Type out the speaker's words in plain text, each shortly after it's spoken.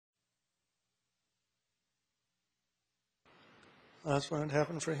That's when it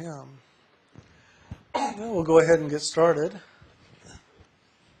happened for him. Well, we'll go ahead and get started.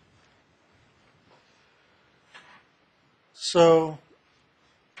 So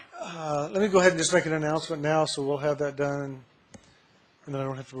let me go ahead and just make an announcement now so we'll have that done and then I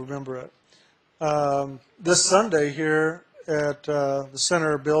don't have to remember it. This Sunday here at the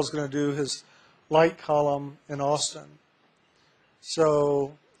center, Bill's going to do his light column in Austin.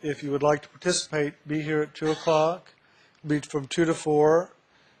 So if you would like to participate, be here at 2 o'clock. It'll be from 2 to 4,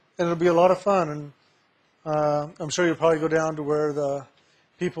 and it'll be a lot of fun. And I'm sure you'll probably go down to where the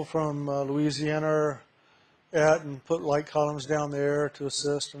people from Louisiana are at and put light columns down there to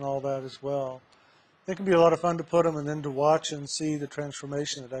assist and all that as well. It can be a lot of fun to put them and then to watch and see the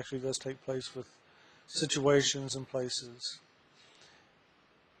transformation that actually does take place with situations and places.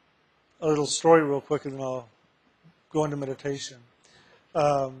 A little story real quick and then I'll go into meditation.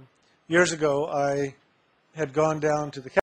 Years ago, I had gone down to the